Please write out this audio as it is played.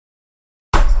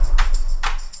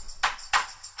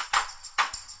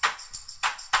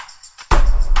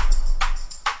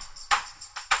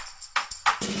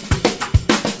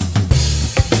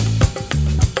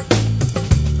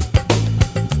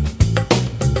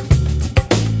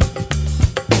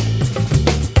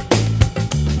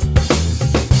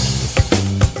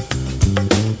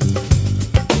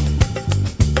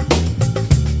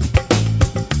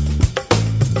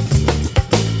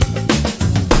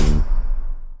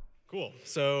Cool.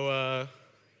 So,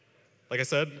 like I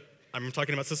said, I'm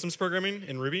talking about systems programming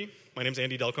in Ruby. My name's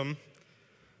Andy Delcambre.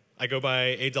 I go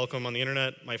by A. Delcambre on the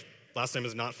internet. My last name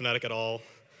is not phonetic at all.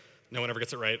 No one ever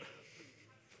gets it right.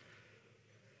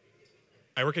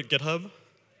 I work at GitHub,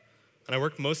 and I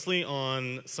work mostly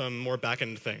on some more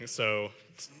back-end things. So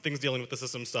things dealing with the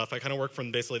system stuff. I kind of work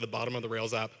from basically the bottom of the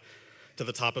Rails app to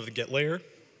the top of the Git layer.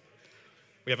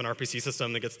 We have an RPC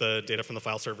system that gets the data from the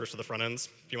file servers to the front ends.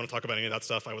 If you want to talk about any of that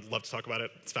stuff, I would love to talk about it.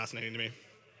 It's fascinating to me.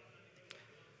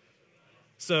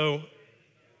 So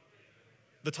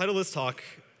the title of this talk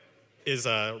is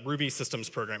Ruby systems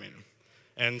programming.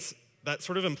 And that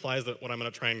sort of implies that what I'm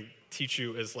going to try and teach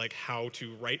you is like how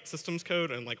to write systems code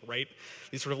and like write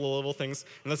these sort of low-level things.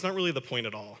 And that's not really the point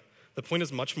at all. The point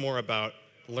is much more about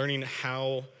learning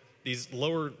how these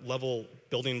lower-level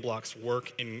building blocks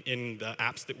work in the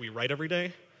apps that we write every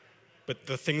day, but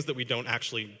the things that we don't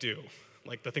actually do,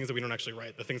 like the things that we don't actually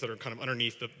write, the things that are kind of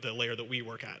underneath the layer that we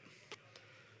work at.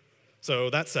 So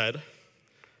that said,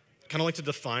 I kind of like to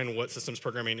define what systems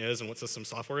programming is and what systems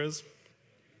software is.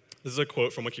 This is a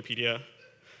quote from Wikipedia.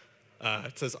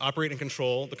 It says, operate and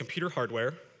control the computer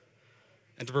hardware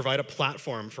and to provide a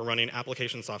platform for running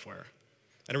application software.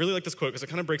 And I really like this quote because it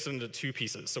kind of breaks it into two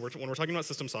pieces. So when we're talking about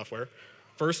system software,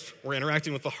 first, we're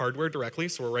interacting with the hardware directly,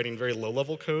 so we're writing very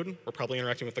low-level code. We're probably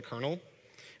interacting with the kernel.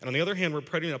 And on the other hand, we're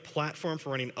providing a platform for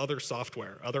running other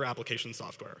software, other application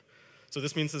software. So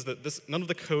this means is that none of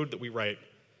the code that we write,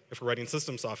 if we're writing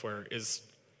system software, is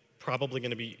probably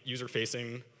going to be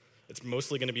user-facing. It's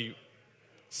mostly going to be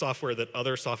software that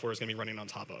other software is going to be running on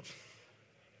top of.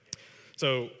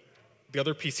 So the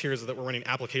other piece here is that we're running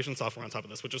application software on top of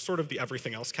this, which is sort of the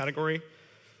everything else category.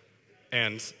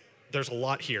 And there's a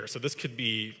lot here. So this could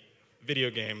be video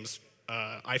games,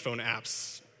 iPhone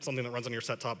apps, something that runs on your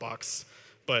set-top box.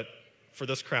 But for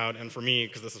this crowd, and for me,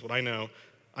 because this is what I know,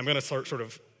 I'm going to sort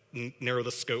of narrow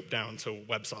the scope down to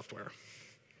web software.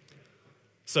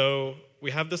 So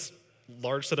we have this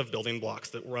large set of building blocks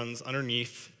that runs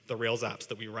underneath the Rails apps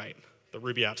that we write, the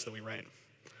Ruby apps that we write.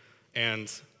 And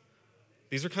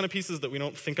these are kind of pieces that we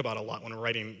don't think about a lot when we're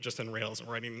writing just in Rails and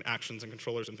writing actions and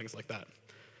controllers and things like that.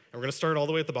 And we're going to start all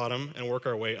the way at the bottom and work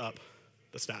our way up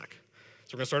the stack.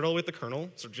 So we're going to start all the way at the kernel,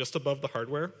 so just above the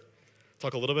hardware,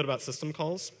 talk a little bit about system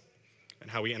calls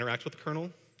and how we interact with the kernel,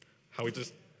 how we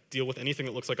just deal with anything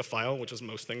that looks like a file, which is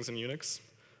most things in Unix,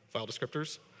 file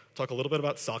descriptors. Talk a little bit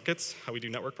about sockets, how we do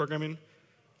network programming,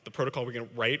 the protocol we're going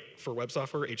to write for web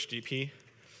software, HTTP,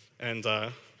 and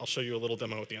I'll show you a little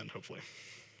demo at the end, hopefully.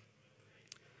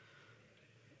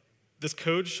 This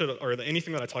code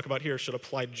anything that I talk about here should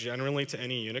apply generally to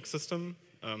any Unix system.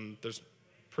 There's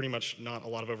pretty much not a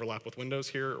lot of overlap with Windows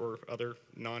here or other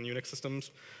non-Unix systems,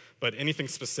 but anything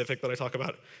specific that I talk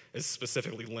about is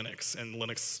specifically Linux and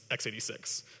Linux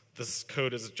x86. This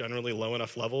code is generally low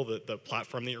enough level that the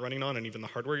platform that you're running on and even the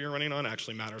hardware you're running on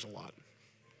actually matters a lot.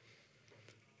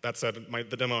 That said,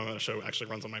 the demo I'm going to show actually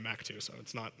runs on my Mac too, so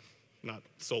it's not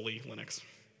solely Linux.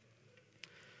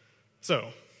 So,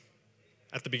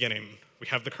 at the beginning, we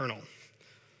have the kernel.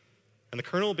 And the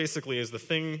kernel basically is the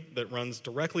thing that runs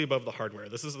directly above the hardware.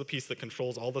 This is the piece that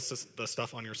controls all the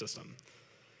stuff on your system.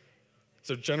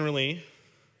 So generally,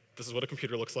 this is what a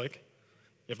computer looks like.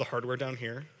 You have the hardware down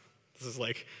here. This is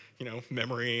like,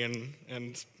 memory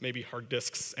and maybe hard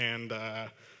disks and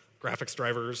graphics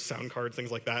drivers, sound cards,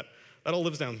 things like that. That all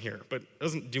lives down here, but it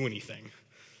doesn't do anything.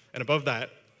 And above that,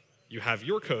 you have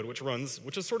your code, which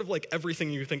is sort of like everything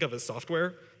you think of as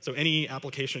software. So any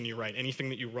application you write, anything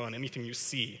that you run, anything you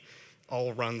see,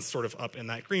 all runs sort of up in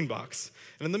that green box.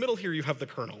 And in the middle here, you have the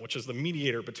kernel, which is the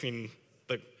mediator between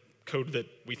the code that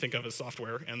we think of as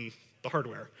software and the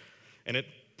hardware. And it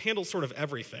handles sort of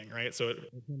everything, right? So it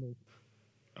handles,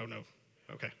 oh no,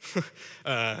 okay.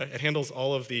 It handles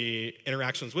all of the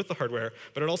interactions with the hardware,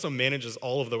 but it also manages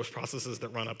all of those processes that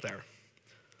run up there.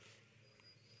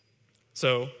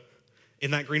 So in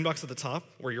that green box at the top,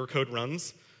 where your code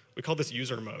runs, we call this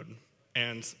user mode.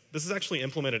 And this is actually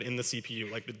implemented in the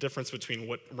CPU, like the difference between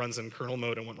what runs in kernel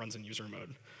mode and what runs in user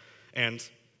mode. And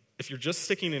if you're just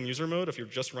sticking in user mode, if you're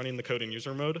just running the code in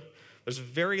user mode, there's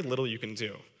very little you can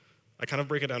do. I kind of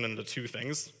break it down into two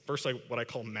things. First, what I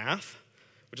call math,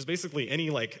 which is basically any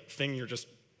thing you're just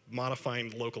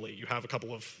modifying locally. You have a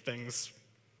couple of things,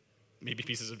 maybe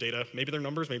pieces of data. Maybe they're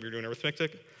numbers, maybe you're doing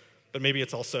arithmetic. But maybe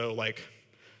it's also like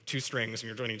two strings and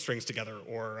you're joining strings together,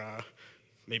 or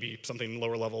maybe something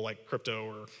lower level like crypto,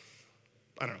 or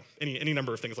I don't know, any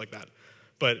number of things like that.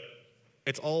 But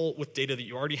it's all with data that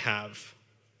you already have,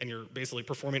 and you're basically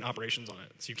performing operations on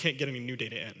it. So you can't get any new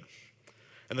data in.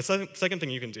 And the second thing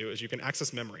you can do is you can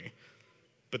access memory.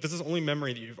 But this is only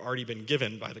memory that you've already been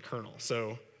given by the kernel.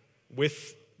 So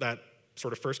with that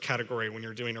sort of first category when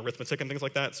you're doing arithmetic and things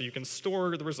like that, so you can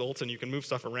store the results and you can move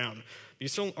stuff around. But you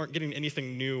still aren't getting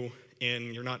anything new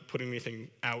in, you're not putting anything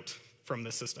out from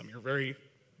the system. You're very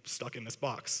stuck in this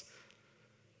box.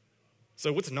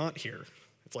 So what's not here?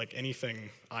 It's like anything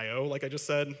I/O, like I just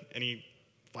said, any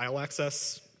file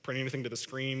access, printing anything to the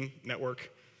screen,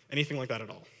 network, anything like that at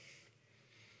all.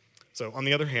 So on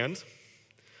the other hand,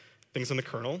 things in the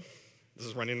kernel. This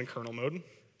is running in kernel mode.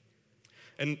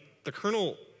 And the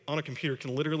kernel on a computer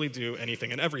can literally do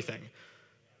anything and everything.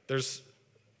 There's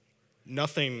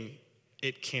nothing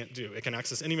it can't do. It can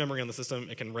access any memory on the system.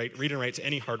 It can read and write to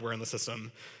any hardware on the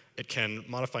system. It can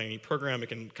modify any program. It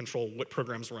can control what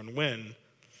programs run when.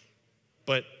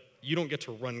 But you don't get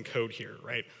to run code here,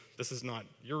 right? This is not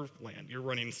your land. You're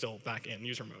running still back in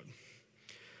user mode.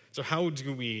 So how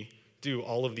do we do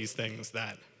all of these things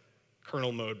that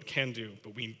kernel mode can do,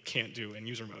 but we can't do in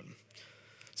user mode?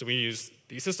 So we use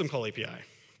the system call API.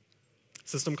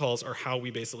 System calls are how we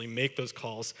basically make those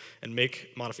calls and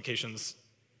make modifications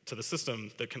to the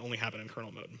system that can only happen in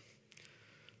kernel mode.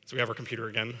 So we have our computer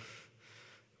again.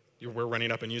 We're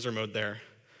running up in user mode there,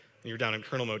 and you're down in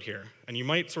kernel mode here. And you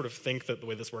might sort of think that the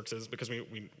way this works is because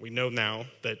we know now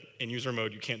that in user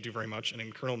mode you can't do very much, and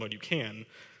in kernel mode you can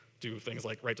do things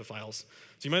like write to files.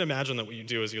 So you might imagine that what you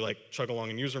do is you like chug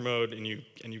along in user mode, and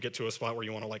you get to a spot where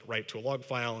you want to like write to a log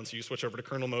file, and so you switch over to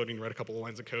kernel mode and you write a couple of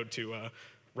lines of code to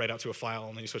write out to a file,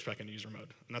 and then you switch back into user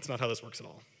mode. And that's not how this works at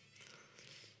all.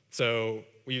 So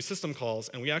we use system calls,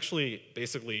 and we actually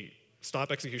basically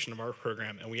stop execution of our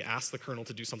program, and we ask the kernel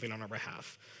to do something on our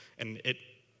behalf. And it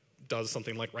does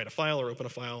something like write a file or open a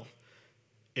file.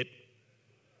 It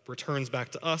returns back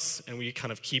to us, and we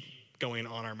kind of keep going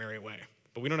on our merry way.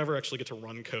 But we don't ever actually get to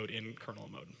run code in kernel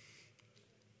mode.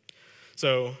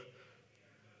 So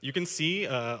you can see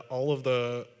all of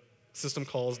the system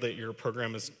calls that your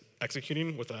program is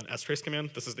executing with an strace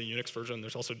command. This is the Unix version.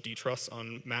 There's also dtrace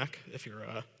on Mac if you're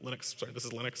Linux. Sorry, this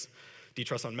is Linux.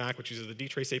 Dtrace on Mac, which uses the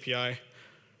dtrace API.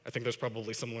 I think there's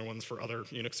probably similar ones for other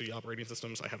Unix operating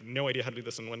systems. I have no idea how to do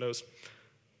this in Windows.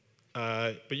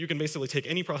 But you can basically take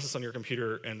any process on your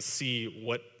computer and see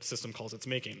what system calls it's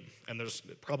making. And there's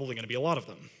probably going to be a lot of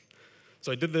them.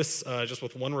 So I did this just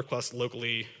with one request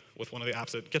locally with one of the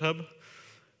apps at GitHub.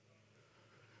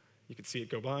 You can see it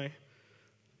go by.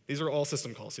 These are all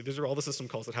system calls. See, these are all the system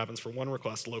calls that happens for one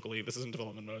request locally. This is in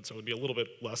development mode, so it would be a little bit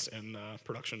less in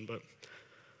production. But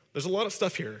there's a lot of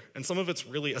stuff here. And some of it's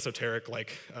really esoteric,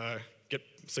 like git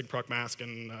sig proc mask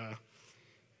and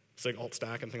sig alt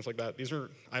stack and things like that. These are,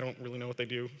 I don't really know what they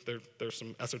do. There's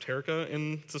some esoterica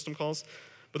in system calls.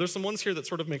 But there's some ones here that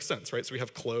sort of make sense, right? So we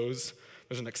have close.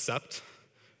 There's an accept.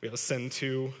 We have a send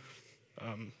to.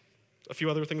 A few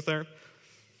other things there.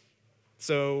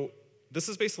 So this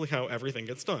is basically how everything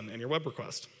gets done in your web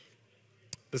request.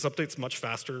 This update's much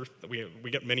faster.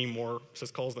 We get many more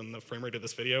syscalls than the frame rate of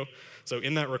this video. So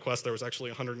in that request, there was actually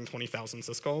 120,000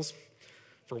 syscalls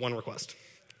for one request.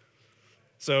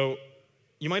 So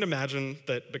you might imagine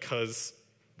that because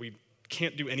we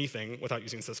can't do anything without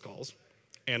using syscalls,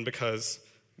 and because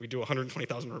we do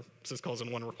 120,000 syscalls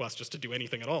in one request just to do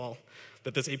anything at all,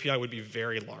 that this API would be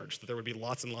very large, that there would be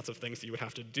lots and lots of things that you would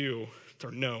have to do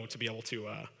or know to be able to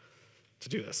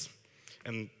do this.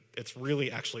 And it's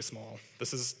really actually small.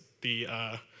 This is the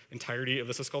entirety of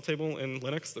the syscall table in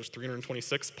Linux. There's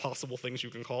 326 possible things you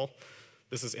can call.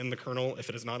 This is in the kernel. If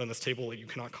it is not in this table, you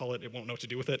cannot call it. It won't know what to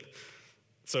do with it.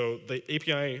 So the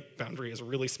API boundary is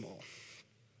really small.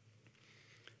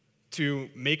 To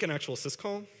make an actual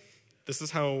syscall, this is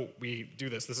how we do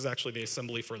this. This is actually the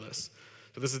assembly for this.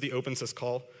 So this is the open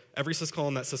syscall. Every syscall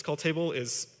in that syscall table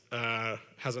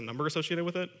has a number associated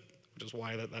with it, which is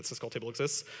why that syscall table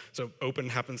exists. So open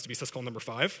happens to be syscall number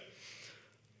 5.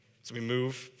 So we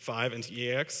move 5 into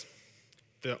EAX.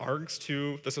 The args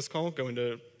to the syscall go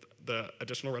into the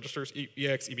additional registers.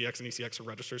 EAX, EBX, and ECX are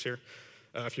registers here.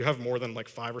 If you have more than like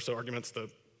 5 or so arguments, the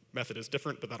method is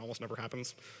different, but that almost never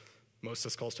happens. Most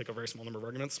syscalls take a very small number of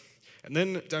arguments. And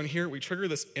then down here, we trigger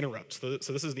this interrupt. So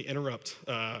this is the interrupt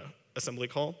assembly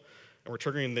call, and we're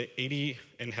triggering the 80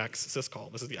 in hex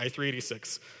syscall. This is the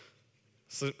i386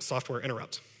 software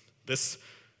interrupt. This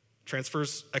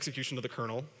transfers execution to the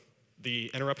kernel.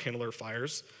 The interrupt handler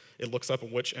fires. It looks up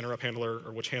which interrupt handler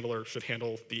or which handler should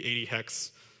handle the 80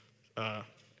 hex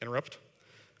interrupt,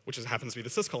 which happens to be the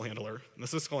syscall handler. And the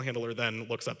syscall handler then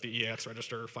looks up the EAX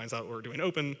register, finds out we're doing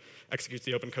open, executes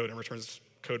the open code, and returns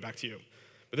code back to you.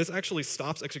 But this actually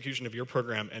stops execution of your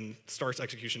program and starts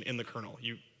execution in the kernel.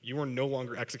 You are no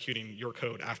longer executing your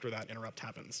code after that interrupt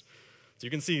happens. So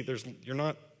you can see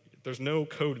there's no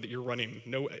code that you're running,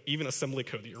 no even assembly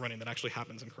code that you're running that actually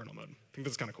happens in kernel mode. I think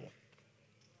this is kind of cool.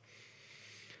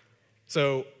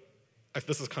 So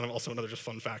this is kind of also another just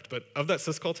fun fact, but of that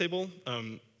syscall table,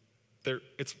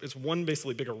 it's one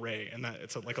basically big array, and that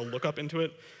it's like a lookup into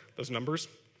it, those numbers.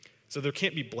 So there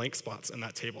can't be blank spots in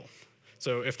that table.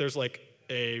 So if there's like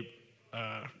a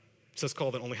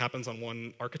syscall that only happens on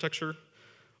one architecture,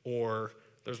 or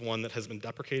there's one that has been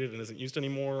deprecated and isn't used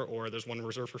anymore, or there's one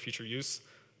reserved for future use,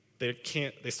 they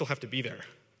still have to be there.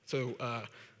 So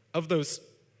of those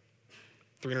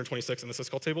 326 in the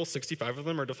syscall table, 65 of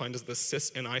them are defined as the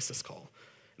sys-ni syscall.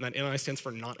 And that ni stands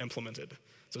for not implemented.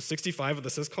 So 65 of the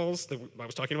syscalls that I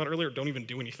was talking about earlier don't even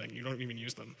do anything. You don't even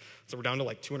use them. So we're down to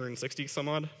like 260 some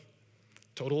odd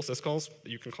total syscalls that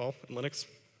you can call in Linux.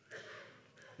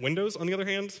 Windows, on the other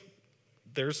hand,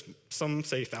 there's some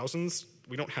say thousands.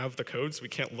 We don't have the codes. We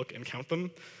can't look and count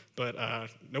them. But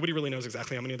nobody really knows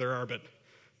exactly how many there are, but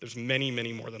there's many,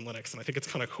 many more than Linux. And I think it's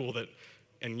kind of cool that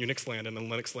in Unix land and in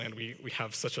Linux land, we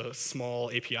have such a small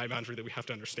API boundary that we have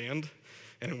to understand.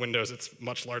 And in Windows, it's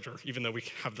much larger, even though we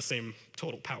have the same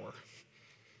total power.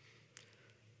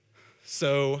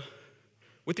 So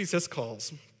with these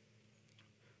syscalls,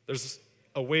 there's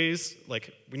a ways,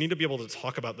 like, we need to be able to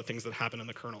talk about the things that happen in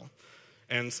the kernel.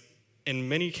 And in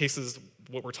many cases,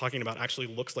 what we're talking about actually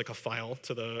looks like a file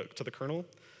to the kernel.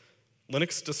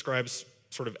 Linux describes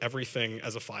sort of everything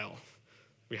as a file.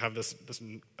 We have this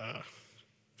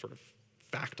sort of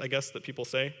fact, I guess, that people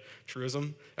say,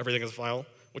 truism, everything is a file,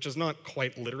 which is not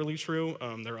quite literally true.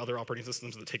 There are other operating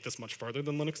systems that take this much farther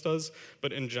than Linux does,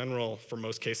 but in general, for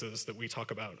most cases that we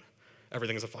talk about,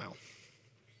 everything is a file.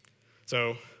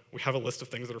 So we have a list of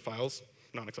things that are files,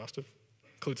 non-exhaustive,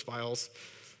 includes files,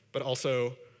 but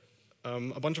also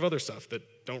a bunch of other stuff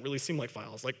that don't really seem like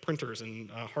files, like printers and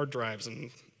hard drives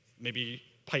and maybe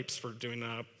pipes for doing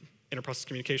inter-process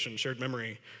communication, shared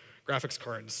memory, graphics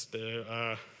cards,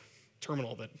 the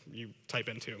terminal that you type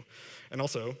into, and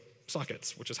also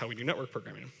sockets, which is how we do network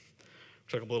programming.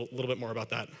 We'll talk a little bit more about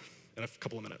that in a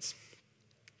couple of minutes.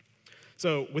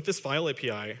 So with this file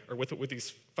API, or with these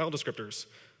file descriptors,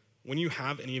 when you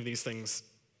have any of these things,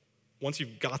 once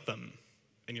you've got them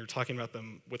and you're talking about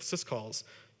them with syscalls,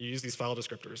 you use these file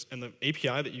descriptors. And the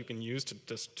API that you can use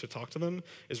to talk to them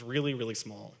is really, really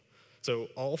small. So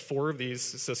all 4 of these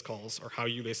syscalls are how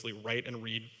you basically write and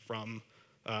read from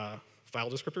file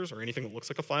descriptors or anything that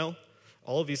looks like a file.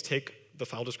 All of these take the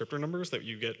file descriptor numbers that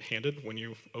you get handed when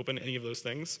you open any of those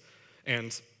things.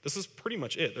 And this is pretty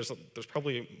much it. There's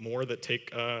probably more that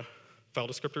take file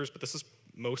descriptors, but this is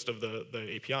most of the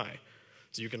API.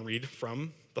 So you can read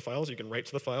from the files, you can write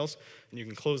to the files, and you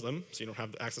can close them so you don't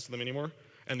have access to them anymore.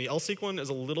 And the else one is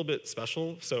a little bit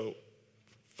special. So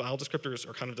file descriptors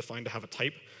are kind of defined to have a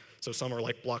type. So some are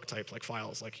like block type, like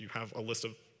files, like you have a list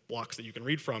of blocks that you can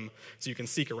read from, so you can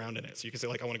seek around in it. So you can say,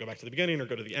 like, I want to go back to the beginning or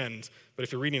go to the end. But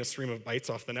if you're reading a stream of bytes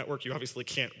off the network, you obviously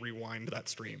can't rewind that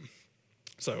stream.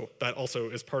 So that also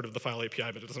is part of the file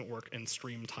API, but it doesn't work in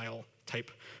stream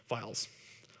type files.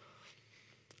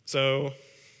 So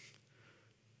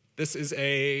this is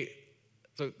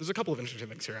so there's a couple of interesting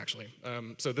things here, actually.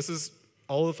 So this is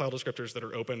all of the file descriptors that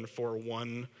are open for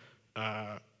one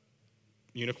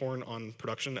unicorn on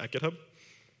production at GitHub.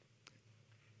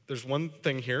 There's one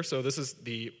thing here. So this is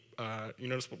the, you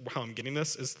notice how I'm getting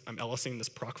this is I'm LSing this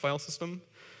proc file system.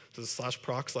 So this is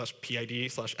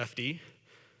 /proc/PID/FD.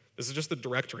 This is just the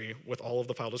directory with all of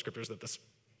the file descriptors that this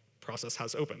process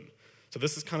has open. So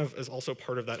this is also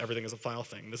part of that everything is a file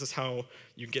thing. This is how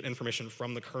you get information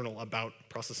from the kernel about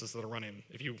processes that are running.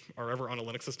 If you are ever on a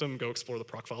Linux system, go explore the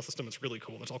proc file system. It's really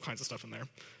cool. There's all kinds of stuff in there.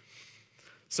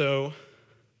 So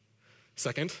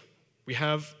second, we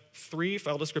have 3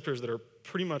 file descriptors that are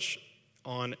pretty much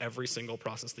on every single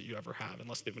process that you ever have,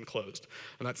 unless they've been closed.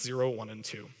 And that's 0, 1, and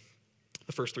 2.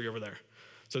 The first 3 over there.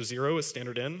 So 0 is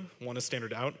standard in, 1 is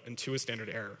standard out, and 2 is standard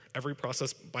error. Every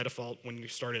process, by default, when you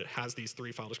start it, has these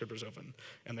 3 file descriptors open,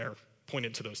 and they're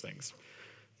pointed to those things.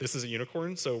 This is a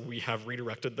unicorn, so we have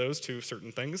redirected those to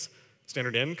certain things.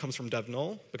 Standard in comes from dev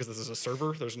null, because this is a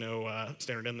server. There's no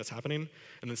standard in that's happening.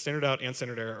 And then standard out and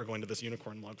standard error are going to this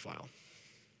unicorn log file.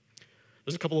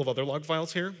 There's a couple of other log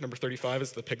files here. Number 35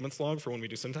 is the pigments log for when we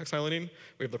do syntax highlighting.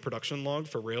 We have the production log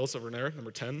for Rails over there.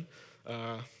 Number 10.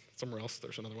 Somewhere else,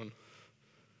 there's another one.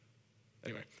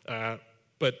 Anyway,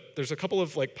 but there's a couple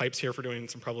of pipes here for doing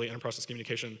some probably inter-process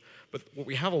communication. But what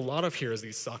we have a lot of here is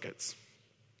these sockets.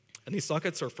 And these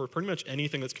sockets are for pretty much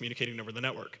anything that's communicating over the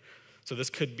network. So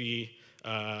this could be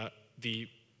the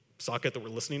socket that we're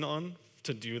listening on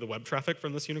to do the web traffic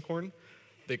from this unicorn.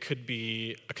 They could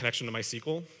be a connection to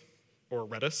MySQL, or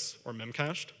Redis, or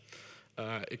Memcached.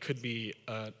 It could be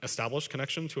an established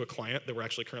connection to a client that we're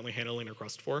actually currently handling a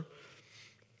request for,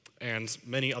 and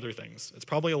many other things. It's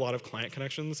probably a lot of client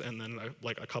connections and then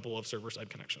like a couple of server-side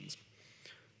connections.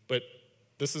 But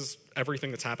this is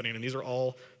everything that's happening, and these are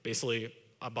all basically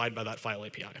abide by that file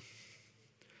API.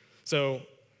 So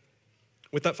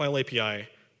with that file API,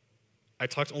 I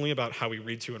talked only about how we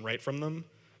read to and write from them,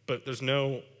 but there's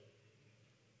no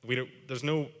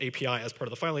API as part of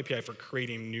the file API for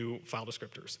creating new file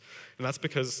descriptors. And that's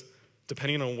because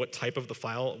depending on what type of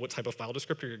file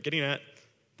descriptor you're getting at,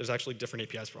 there's actually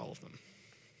different APIs for all of them.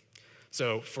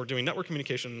 So for doing network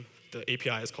communication, the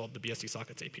API is called the BSD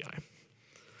sockets API.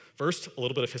 First, a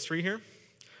little bit of history here.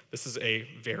 This is a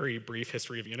very brief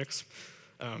history of Unix.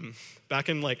 Back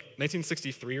in like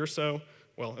 1963 or so,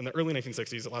 well, in the early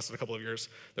 1960s, it lasted a couple of years,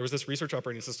 there was this research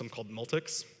operating system called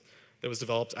Multics that was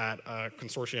developed at a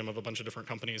consortium of a bunch of different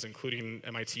companies, including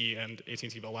MIT and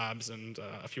AT&T Bell Labs and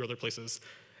a few other places.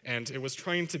 And it was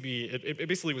trying to be, it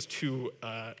basically was too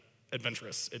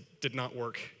adventurous. It did not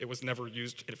work. It was never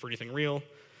used for anything real.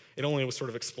 It only was sort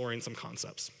of exploring some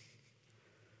concepts.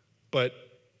 But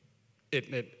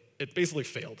it basically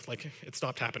failed. Like, it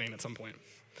stopped happening at some point.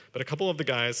 But a couple of the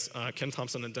guys, Ken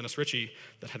Thompson and Dennis Ritchie,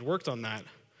 that had worked on that,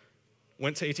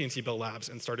 went to AT&T Bell Labs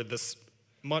and started this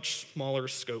much smaller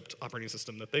scoped operating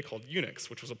system that they called Unix,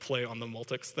 which was a play on the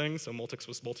Multics thing. So Multics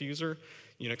was multi-user.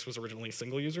 Unix was originally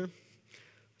single user.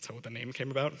 That's how the name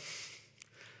came about.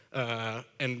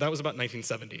 And that was about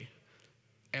 1970.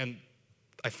 And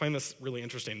I find this really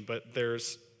interesting, but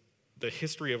there's the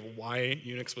history of why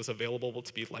Unix was available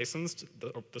to be licensed,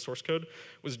 the source code,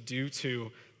 was due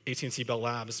to AT&T Bell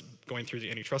Labs going through the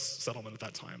antitrust settlement at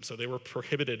that time. So they were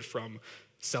prohibited from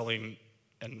selling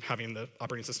and having the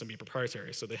operating system be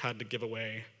proprietary. So they had to give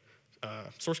away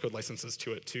source code licenses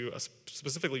to it, to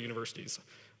specifically universities.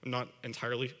 I'm not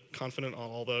entirely confident on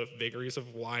all the vagaries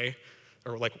of why,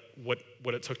 or like what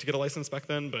it took to get a license back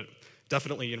then, but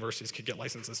definitely universities could get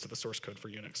licenses to the source code for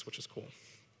Unix, which is cool.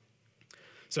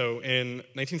 So in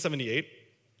 1978,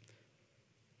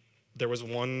 there was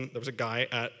a guy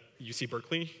at UC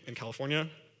Berkeley in California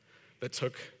that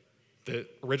took the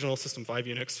original System 5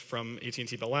 Unix from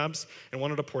AT&T Bell Labs and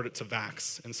wanted to port it to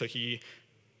VAX. And so he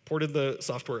ported the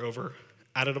software over,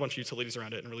 added a bunch of utilities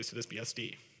around it, and released it as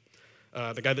BSD.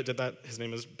 The guy that did that, his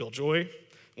name is Bill Joy.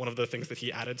 One of the things that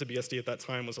he added to BSD at that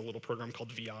time was a little program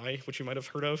called VI, which you might have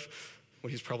heard of, what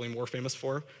he's probably more famous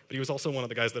for. But he was also one of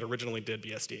the guys that originally did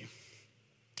BSD.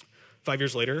 5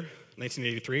 years later,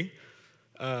 1983,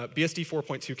 BSD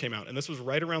 4.2 came out, and this was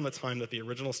right around the time that the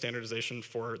original standardization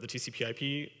for the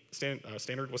TCP/IP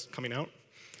standard was coming out.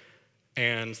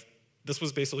 And this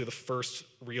was basically the first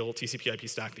real TCP/IP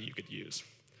stack that you could use.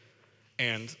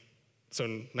 And so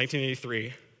in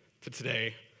 1983 to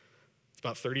today, it's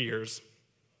about 30 years,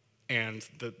 and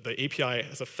the API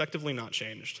has effectively not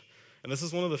changed. And this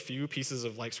is one of the few pieces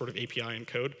of like sort of API and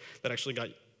code that actually got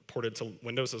ported to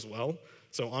Windows as well.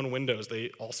 So on Windows, they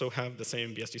also have the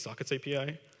same BSD sockets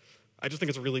API. I just think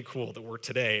it's really cool that we're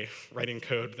today writing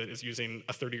code that is using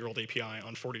a 30-year-old API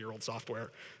on 40-year-old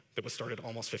software that was started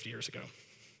almost 50 years ago.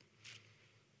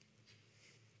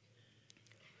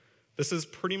 This is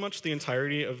pretty much the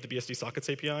entirety of the BSD sockets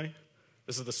API.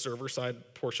 This is the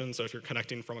server-side portion, so if you're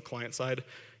connecting from a client side,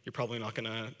 you're probably not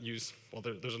going to use, well,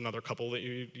 there's another couple that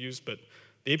you use, but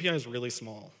the API is really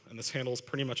small, and this handles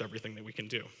pretty much everything that we can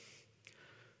do.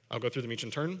 I'll go through them each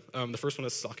in turn. The first one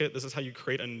is socket. This is how you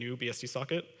create a new BSD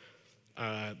socket.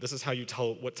 This is how you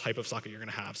tell what type of socket you're going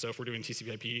to have. So if we're doing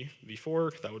TCP/IP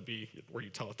v4, that would be where you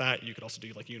tell it that. You could also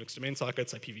do like Unix domain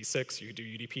sockets, IPv6. You could do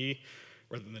UDP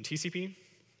rather than TCP.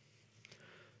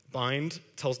 Bind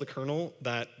tells the kernel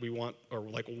that we want, or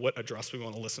like what address we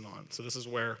want to listen on. So this is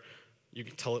where you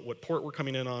can tell it what port we're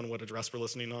coming in on, what address we're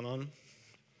listening on.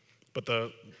 But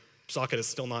the socket is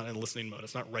still not in listening mode.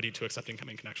 It's not ready to accept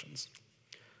incoming connections.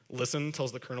 Listen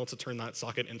tells the kernel to turn that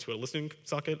socket into a listening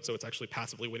socket, so it's actually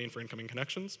passively waiting for incoming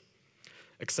connections.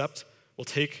 Accept will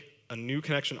take a new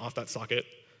connection off that socket.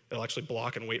 It'll actually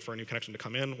block and wait for a new connection to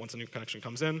come in. Once a new connection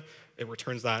comes in, it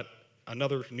returns that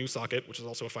another new socket, which is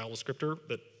also a file descriptor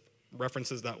that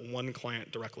references that one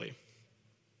client directly.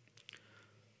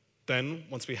 Then,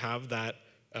 once we have that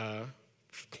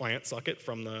client socket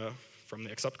from the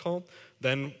accept call,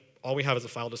 then all we have is a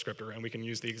file descriptor, and we can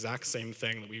use the exact same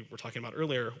thing that we were talking about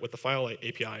earlier with the file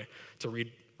API to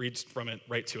read from it,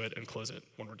 write to it, and close it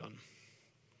when we're done.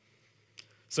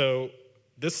 So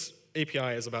this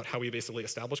API is about how we basically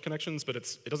establish connections, but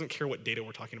it doesn't care what data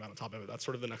we're talking about on top of it. That's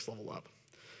sort of the next level up.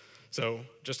 So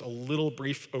just a little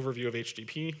brief overview of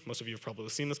HTTP. Most of you have probably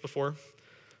seen this before.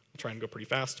 I'll try and go pretty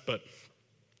fast, but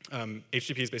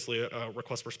HTTP is basically a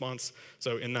request response.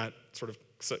 So in that sort of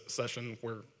session,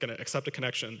 we're going to accept a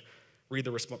connection, read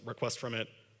the request from it,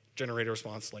 generate a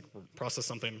response, like process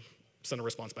something, send a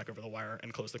response back over the wire,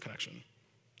 and close the connection.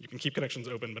 You can keep connections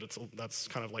open, but that's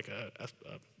kind of like a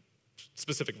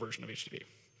specific version of HTTP.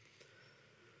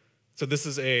 So this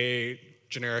is a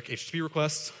generic HTTP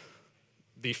request.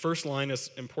 The first line is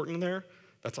important in there.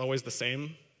 That's always the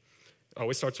same. It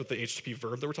always starts with the HTTP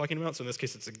verb that we're talking about. So in this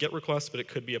case, it's a GET request, but it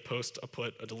could be a post, a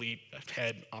put, a delete, a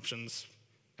head, options,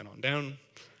 and on down.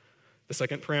 The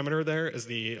second parameter there is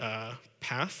the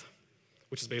path,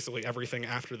 which is basically everything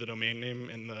after the domain name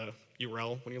in the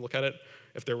URL when you look at it.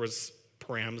 If there was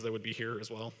params, they would be here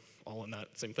as well, all in that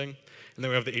same thing. And then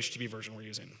we have the HTTP version we're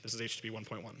using. This is HTTP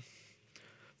 1.1.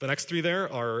 The next three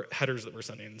there are headers that we're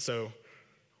sending. So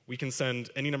we can send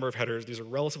any number of headers. These are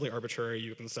relatively arbitrary.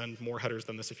 You can send more headers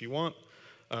than this if you want.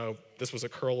 This was a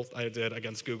curl I did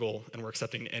against Google, and we're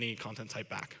accepting any content type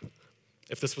back.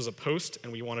 If this was a post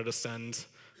and we wanted to send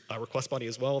a request body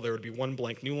as well, there would be one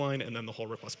blank new line and then the whole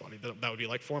request body. That would be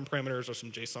like form parameters or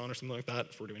some JSON or something like that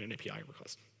if we're doing an API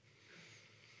request.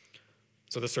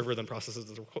 So the server then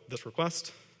processes this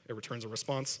request. It returns a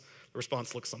response. The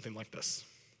response looks something like this.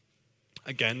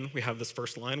 Again, we have this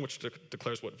first line, which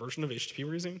declares what version of HTTP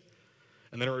we're using,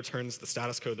 and then it returns the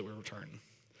status code that we return.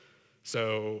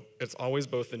 So it's always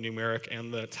both the numeric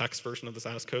and the text version of the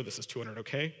status code. This is 200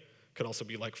 OK. Could also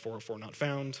be like 404 not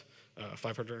found,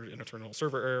 500 internal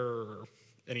server error, or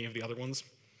any of the other ones.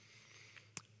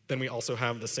 Then we also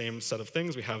have the same set of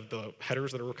things. We have the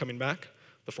headers that are coming back.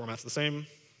 The format's the same.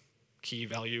 Key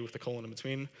value with the colon in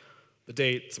between. The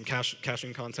date, some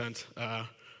caching content,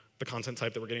 the content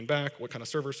type that we're getting back, what kind of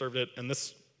server served it, and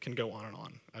this can go on and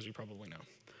on, as you probably know.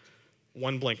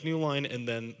 One blank new line, and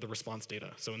then the response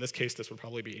data. So in this case, this would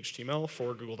probably be HTML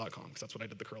for google.com, because that's what I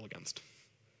did the curl against.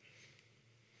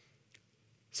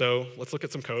 So let's look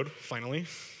at some code, finally.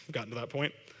 We've gotten to that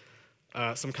point.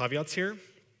 Some caveats here.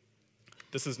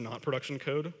 This is not production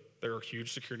code. There are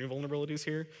huge security vulnerabilities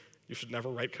here. You should never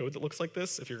write code that looks like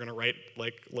this. If you're going to write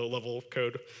like low-level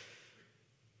code,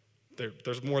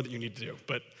 there's more that you need to do.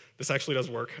 But this actually does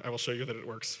work. I will show you that it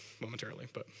works momentarily.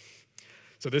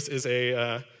 So this is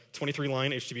a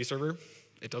 23-line HTTP server.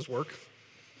 It does work.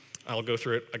 I'll go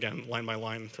through it, again, line by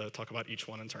line to talk about each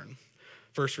one in turn.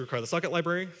 First, we require the socket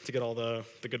library to get all the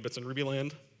good bits in Ruby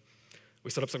land.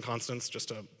 We set up some constants just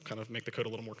to kind of make the code a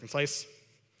little more concise.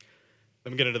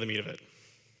 Then we get into the meat of it.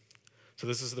 So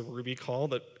this is the Ruby call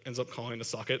that ends up calling the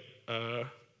socket,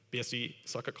 BSD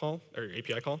socket call, or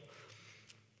API call.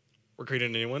 We're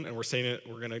creating a new one, and we're saying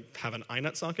we're going to have an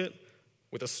inet socket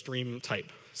with a stream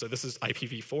type. So this is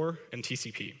IPv4 and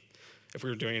TCP. If we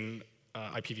were doing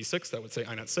IPv6, that would say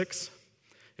inet6.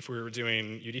 If we were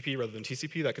doing UDP rather than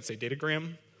TCP, that could say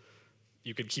datagram.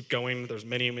 You could keep going. There's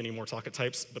many, many more socket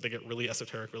types, but they get really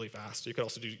esoteric really fast. You could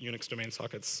also do Unix domain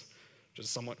sockets, which is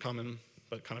somewhat common,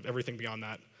 but kind of everything beyond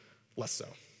that, less so.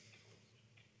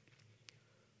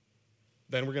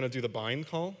 Then we're going to do the bind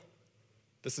call.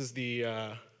 This is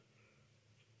the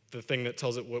thing that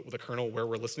tells it the kernel where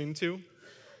we're listening to.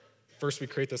 First, we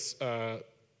create this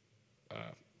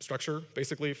structure,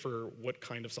 basically, for what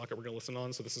kind of socket we're going to listen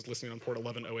on. So this is listening on port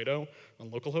 11080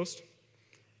 on localhost.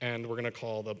 And we're going to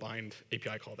call the bind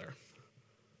API call there.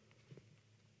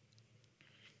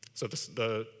 So this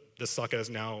socket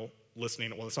is now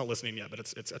listening. Well, it's not listening yet, but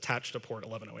it's attached to port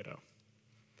 11080. Then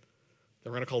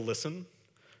we're going to call listen.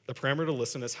 The parameter to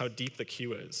listen is how deep the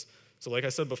queue is. So like I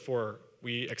said before,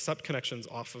 we accept connections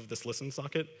off of this listen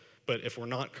socket, but if we're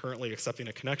not currently accepting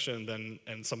a connection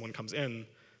and someone comes in,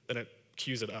 then it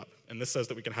queues it up. And this says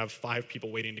that we can have 5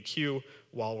 people waiting to queue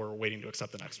while we're waiting to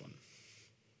accept the next one.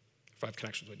 5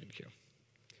 connections waiting to queue.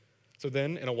 So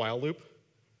then, in a while loop,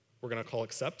 we're going to call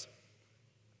accept.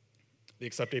 The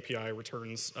accept API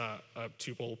returns a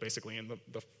tuple, basically, and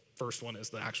the first one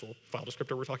is the actual file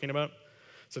descriptor we're talking about.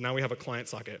 So now we have a client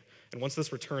socket. And once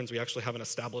this returns, we actually have an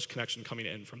established connection coming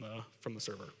in from the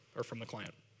server, or from the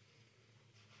client.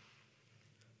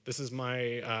 This is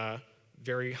my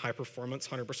very high-performance,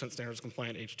 100% standards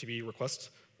compliant HTTP request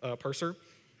parser.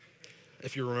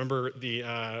 If you remember,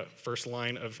 the first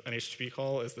line of an HTTP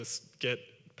call is this get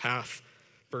path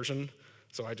version.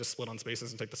 So I just split on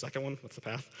spaces and take the second one. That's the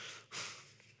path.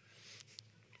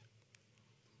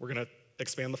 We're going to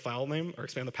expand the file name, or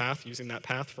expand the path using that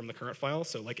path from the current file.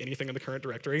 So like anything in the current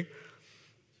directory.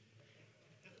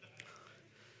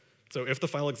 So if the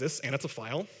file exists and it's a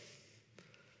file,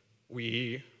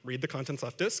 we read the contents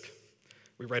off disk.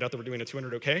 We write out that we're doing a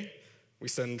 200 OK. We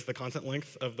send the content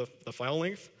length of the file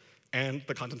length and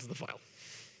the contents of the file.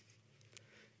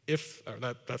 If,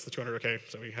 that's the 200, okay,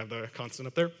 so we have the constant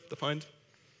up there defined.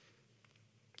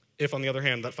 If, on the other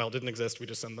hand, that file didn't exist, we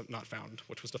just send the not found,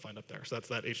 which was defined up there. So that's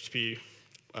that HTTP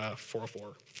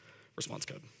 404 response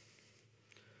code.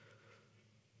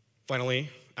 Finally,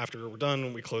 after we're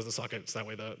done, we close the socket, so that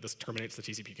way this terminates the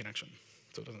TCP connection,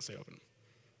 so it doesn't stay open.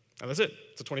 And that's it.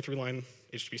 It's a 23-line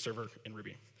HTTP server in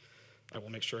Ruby. I will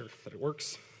make sure that it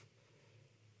works.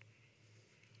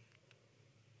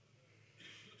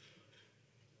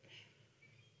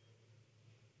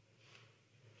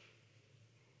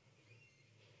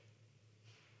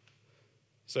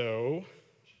 So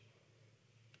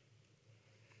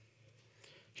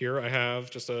here I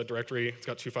have just a directory. It's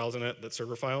got 2 files in it. That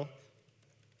server file,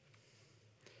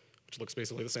 which looks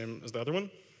basically the same as the other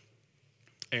one.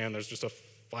 And there's just a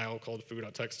file called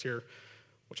foo.txt here,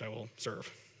 which I will serve.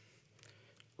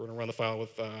 We're going to run the file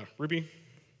with Ruby.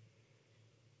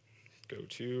 Go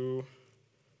to,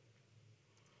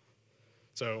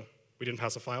 so we didn't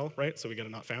pass a file, right? So we get a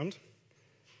not found.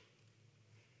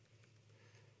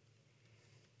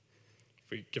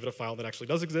 If we give it a file that actually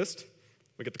does exist,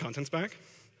 we get the contents back.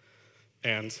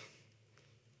 And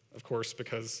of course,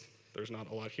 because there's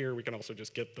not a lot here, we can also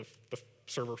just get the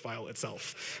server file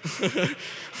itself.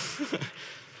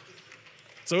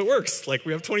 So it works. Like,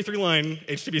 we have 23-line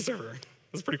HTTP server.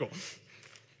 This is pretty cool.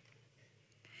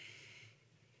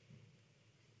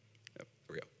 Yep,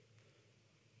 there we go.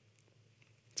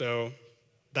 So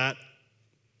that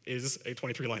is a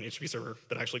 23-line HTTP server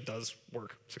that actually does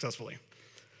work successfully.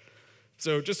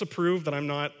 So just to prove that I'm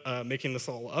not making this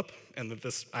all up and that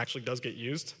this actually does get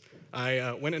used,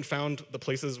 I went and found the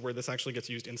places where this actually gets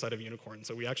used inside of Unicorn.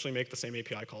 So we actually make the same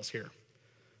API calls here.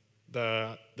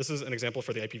 This is an example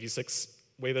for the IPv6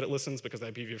 way that it listens, because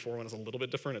the IPv4 one is a little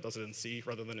bit different. It does it in C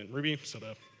rather than in Ruby, so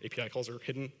the API calls are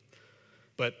hidden.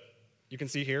 But you can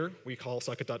see here, we call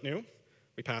socket.new.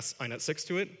 We pass inet6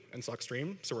 to it and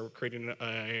sockstream, so we're creating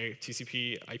a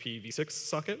TCP IPv6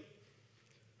 socket.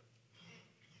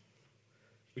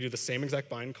 We do the same exact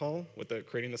bind call with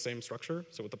creating the same structure,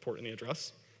 so with the port and the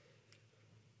address.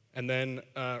 And then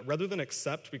rather than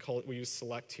accept, we use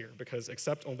select here, because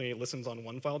accept only listens on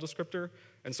one file descriptor.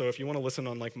 And so if you want to listen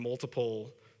on like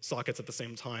multiple sockets at the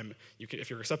same time, if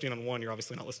you're accepting on one, you're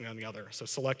obviously not listening on the other. So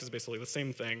select is basically the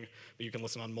same thing, but you can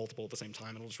listen on multiple at the same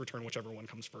time, and it'll just return whichever one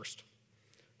comes first.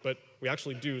 But we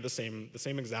actually do the same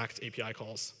exact API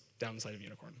calls down inside of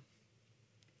Unicorn.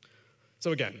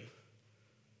 So again,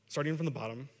 starting from the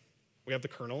bottom, we have the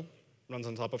kernel, runs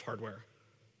on top of hardware.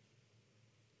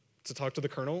 To talk to the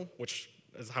kernel, which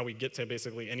is how we get to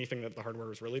basically anything that the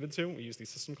hardware is related to, we use these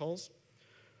system calls.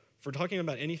 For talking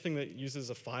about anything that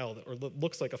uses a file, or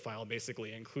looks like a file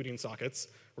basically, including sockets,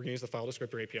 we're going to use the file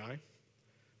descriptor API.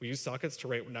 We use sockets to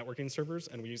write networking servers,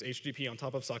 and we use HTTP on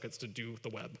top of sockets to do the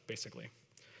web, basically.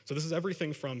 So this is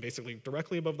everything from basically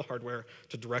directly above the hardware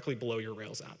to directly below your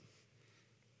Rails app.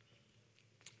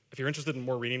 If you're interested in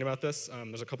more reading about this,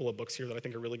 there's a couple of books here that I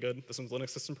think are really good. This one's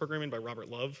Linux System Programming by Robert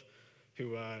Love,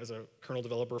 who is a kernel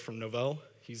developer from Novell.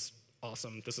 He's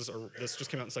awesome. This just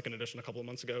came out in 2nd edition a couple of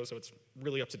months ago, so it's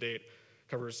really up to date.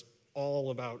 Covers all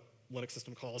about Linux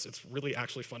system calls. It's really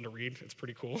actually fun to read. It's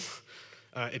pretty cool.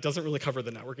 It doesn't really cover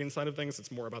the networking side of things.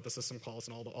 It's more about the system calls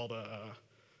and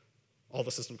all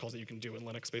the system calls that you can do in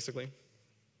Linux, basically.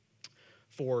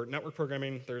 For network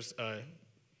programming, there's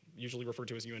usually referred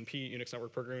to as UNP, Unix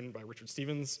Network Programming by Richard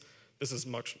Stevens. This is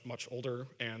much, much older,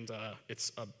 and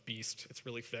it's a beast. It's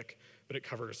really thick, but it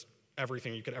covers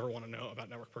everything you could ever want to know about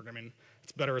network programming.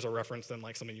 It's better as a reference than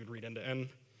like something you'd read end to end.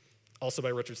 Also by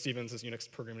Richard Stevens is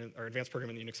Unix Programming, or Advanced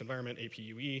Programming in the Unix Environment,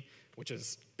 APUE, which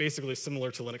is basically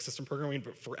similar to Linux System Programming,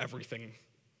 but for everything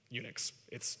Unix.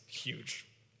 It's huge,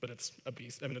 but it's a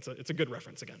beast. I mean, it's a good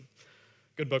reference again.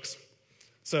 Good books.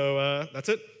 So that's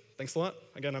it. Thanks a lot.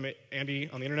 Again, I'm Andy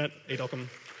on the internet, Delcambre.